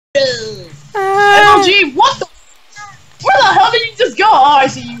MLG, what the? Where the hell did you just go? Oh, I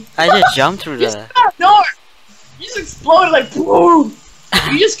see you. I just jumped through You the... just out of nowhere. You just exploded like boom.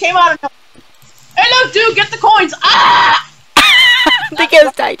 You just came out of nowhere. Hey, look, dude, get the coins. Ah! The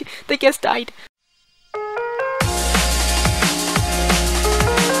guest died. The guest died.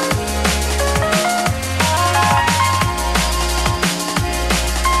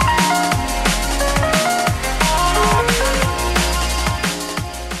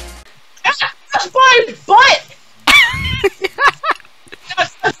 That's my butt.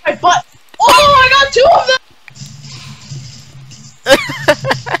 That's my butt. Oh, I got two of them.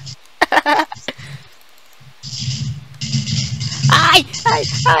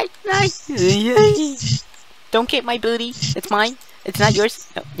 Don't get my booty. It's mine. It's not yours.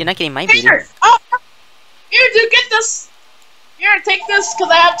 No, you're not getting my booty. Here, oh, here, dude, get this. Here, take this, cause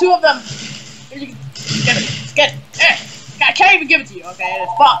I have two of them. Here, you can get it. Get it. Here. I can't even give it to you. Okay,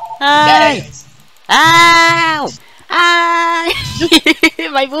 it's fucked. Get it anyways. Ow! Ah!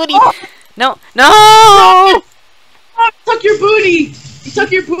 My booty. Oh. No, no! Oh, he took your booty. He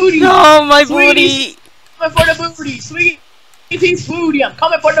took your booty. No, my Sweetie. booty. I'm coming for the booty, sweetie's booty. I'm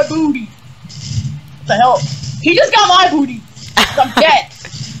coming for the booty. What the hell? He just got my booty. I'm dead.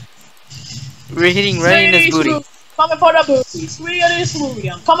 We're hitting right in his booty. Coming for the booty, sweetie's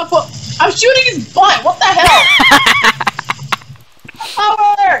booty. I'm coming for. I'm shooting his butt. What the hell?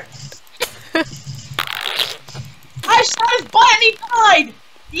 Power! I shot his butt and he died.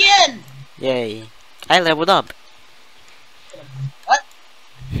 The end. Yay! I leveled up. What?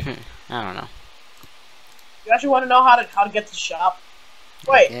 I don't know. You actually want to know how to get to the shop?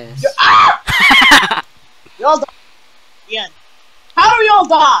 Wait. Yes. Ah! We all died. The end. How do we all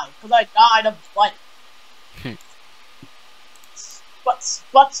die? Because I died of butt.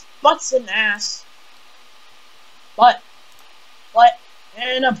 Butts and ass. Butt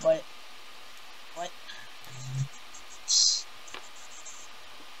and a butt. Butt.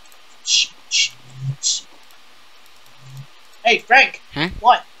 Hey, Frank. Huh?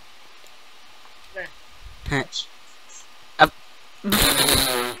 What? Huh.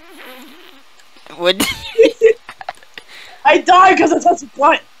 What? I died because I touched a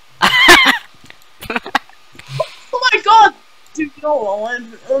butt. Oh my god! Dude, you know what?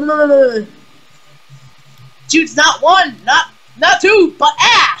 Dude's not one, not two, but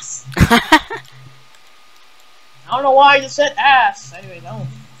ass! I don't know why I just said ass. Anyway, no.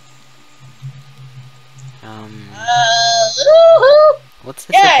 What's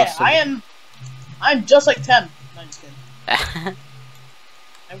this? Yeah, I'm just like Tem. No, I'm just kidding.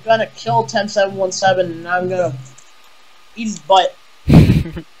 I'm gonna kill Tem717 and I'm gonna eat his butt.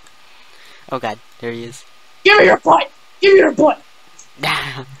 Oh god, there he is. Give me your butt! Give me your butt!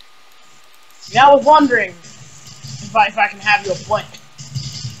 Yeah, I was wondering if I can have your butt.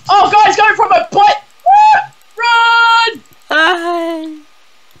 Oh god, it's coming from my butt! Ah! Run! Hi.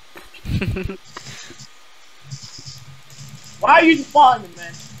 Why are you just following me,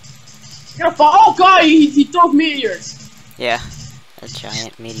 man? You're gonna fall. Oh god, he throws meteors. Yeah, a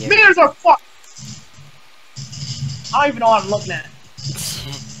giant meteor. Meteors are fucked. I don't even know what I'm looking at.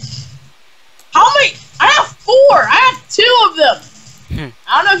 How many? I have 4! I have 2 of them!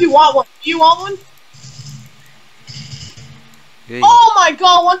 I don't know if you want one. Do you want one? Good. Oh my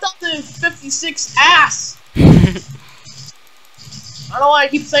god, 1056 ass! I don't know why I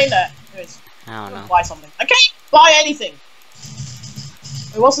keep saying that. Anyways, I don't know. Buy something. I can't buy anything!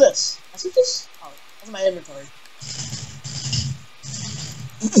 Wait, what's this? I see this? Oh, that's my inventory.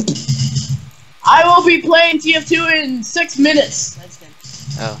 I will be playing TF2 in 6 minutes. I'm just kidding.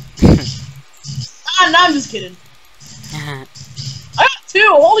 Oh. No, I'm just kidding. I got 2!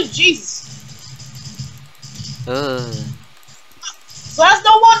 Holy Jesus! So that's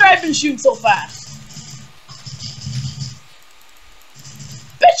no wonder I've been shooting so fast.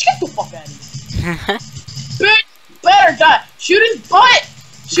 Bitch, get the fuck out of here. Bitch, better die. Shoot his butt!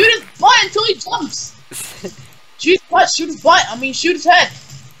 Shoot his butt until he jumps! Shoot his butt, shoot his butt. I mean, shoot his head.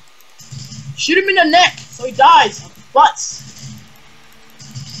 Shoot him in the neck so he dies of butts.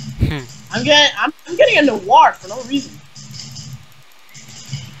 I'm getting a noir for no reason.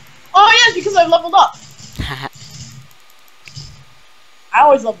 Oh yes, because I've leveled up. I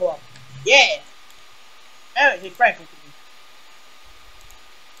always level up. Yeah. Anyway, hey Frank.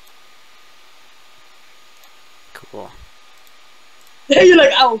 Cool. You're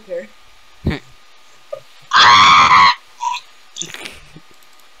like, I don't care. Ah!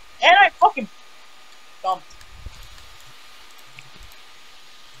 And I fucking dumped.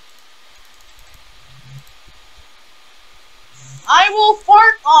 I will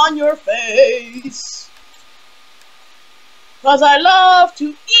fart on your face. 'Cause I love to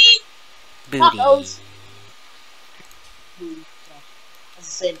eat Booty. Tacos. Booty. Yeah, that's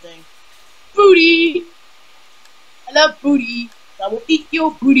the same thing. Booty. I love booty. I will eat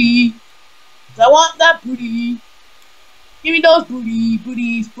your booty. I want that booty. Give me those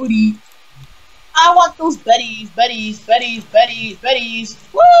booties. I want those Betties.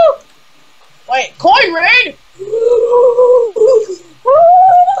 Woo! Wait, coin raid!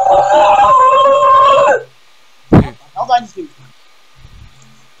 How did I just do?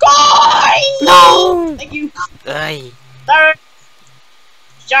 Coin! No! Thank you. Ay.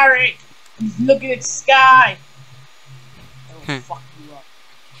 Sorry. He's looking at the sky. I will fuck you up.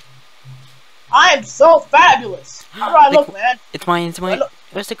 I am so fabulous. How do I look, man? It's mine.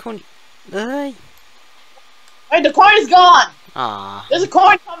 Where's the coin? Ay. Wait, the coin is gone. Aw. There's a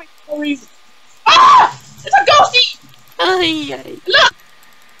coin coming for no reason. Ah! It's a ghosty! Ay. Look!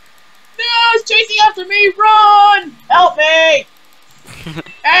 No, it's chasing after me! Run! Help me!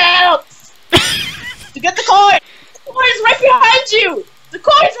 Help! To get the coin! The coin is right behind you! The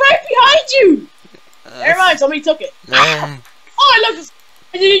coin's right behind you! Never mind, somebody took it. Oh, look!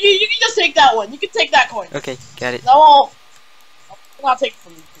 You can just take that one. You can take that coin. Okay, got it. No, I'll take it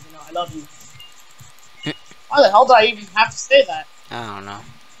from you because you know I love you. Why the hell did I even have to say that? I don't know.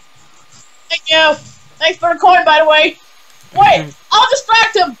 Thank you! Thanks for the coin, by the way! Wait! I'll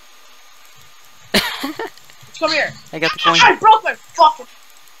distract him! Come here. I got the coin. I broke my fucking...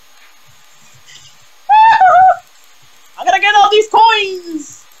 I'm gonna get all these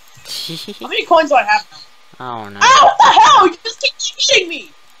coins! How many coins do I have now? I don't know. Ow! What the hell? You just keep hitting me! He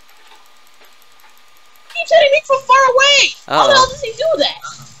keeps hitting me from far away! How the hell does he do that?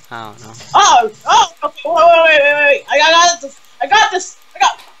 I don't know. Oh! Okay, wait. I got this!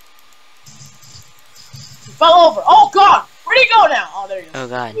 He fell over. Oh god! Where'd he go now? Oh, there he goes. Oh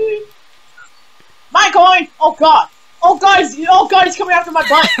god. My coin! Oh god! Oh god, he's coming after my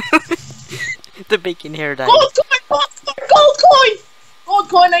butt! The bacon hair died. Gold coin! Gold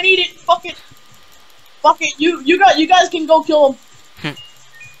coin, I need it! Fuck it! You guys can go kill him.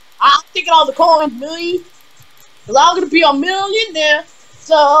 I'm taking all the coins, Millie. Cause I'm gonna be a millionaire.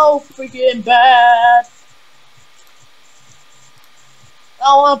 So freaking bad.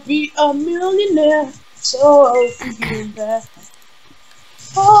 I wanna be a millionaire. So freaking bad.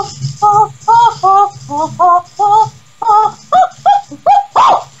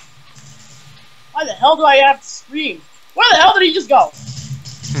 Why the hell do I have to scream? Where the hell did he just go?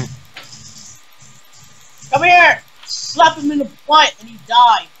 Come here! Slap him in the butt and he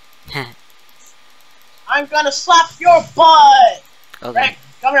died. I'm gonna slap your butt! Okay. Rick,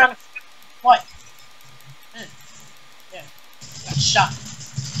 come here, I'm gonna slap your butt. Yeah, got shot.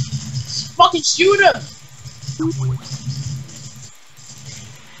 Just fucking shoot him!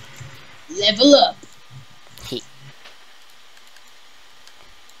 Level up.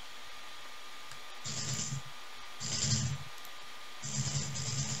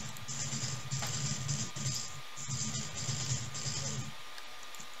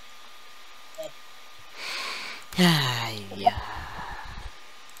 Yeah.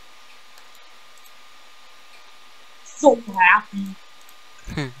 So happy.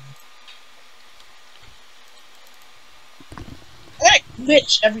 I gotta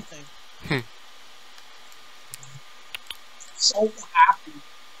glitch everything. So happy.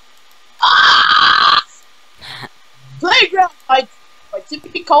 Ah! Playground by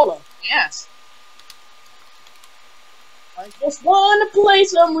Tippy Cola. Yes. I just wanna play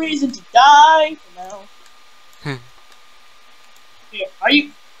some reason to die for now. Okay,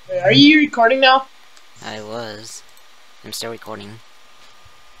 are you recording now? I was. I'm still recording.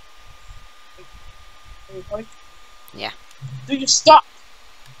 Are you recording? Yeah. Dude, you stop.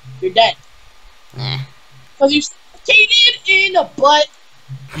 You're dead. Nah. Cause you suffocated in the butt.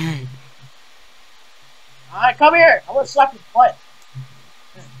 Alright, come here. I wanna slap your butt.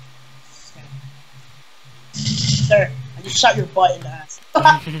 There. I just shot your butt in the ass.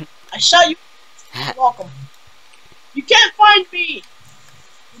 I shot you. You're welcome. You can't find me!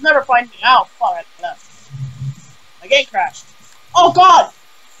 You'll never find me. Ow, fuck, I left. My game crashed. Oh god!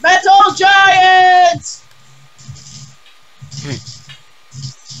 Metal Giants!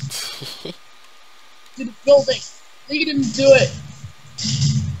 To the building. Lead him to it.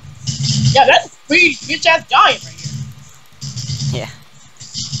 Yeah, that's a pretty bitch ass giant right here. Yeah.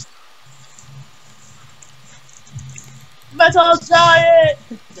 Metal Giant!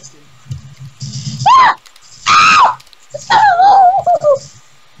 Just kidding. Ah! Ow!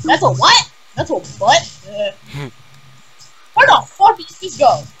 That's a what? That's a what? Where the fuck did you just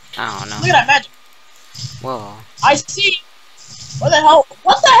go? I don't know. Look at that magic. Whoa. I see. What the hell?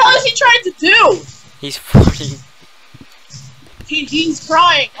 What the hell is he trying to do? He's farting. He's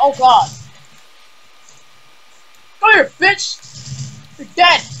crying. Oh god. here, bitch! You're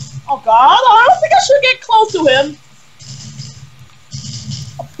dead! Oh god, I don't think I should get close to him.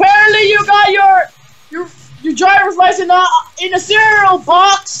 Apparently you got your driver's license in a cereal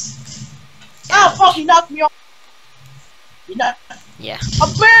box! Ah, fuck, he knocked me off. You know? Yeah.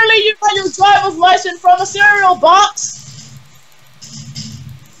 Apparently you got your driver's license from a cereal box!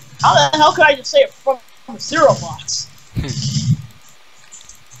 How the hell could I just say it from a cereal box?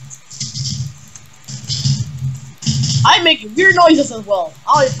 I'm making weird noises as well.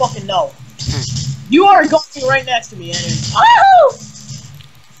 I don't even fucking know. You are going right next to me, anyway. Oh!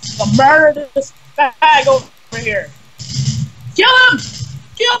 I'll murder this bag over here. Kill him!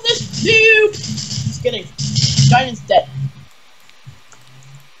 Kill this dude! Just kidding. Giant's dead.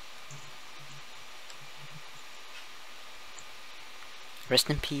 Rest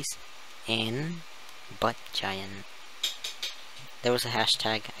in peace, and butt giant. There was a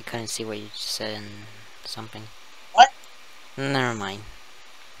hashtag. I couldn't see what you said in something. What? Never mind.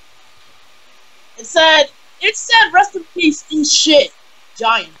 It said rest in peace in shit.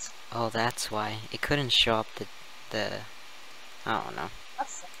 Giant. Oh, that's why. It couldn't show up the I don't know.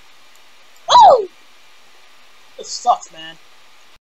 That's... Oh! This sucks, man.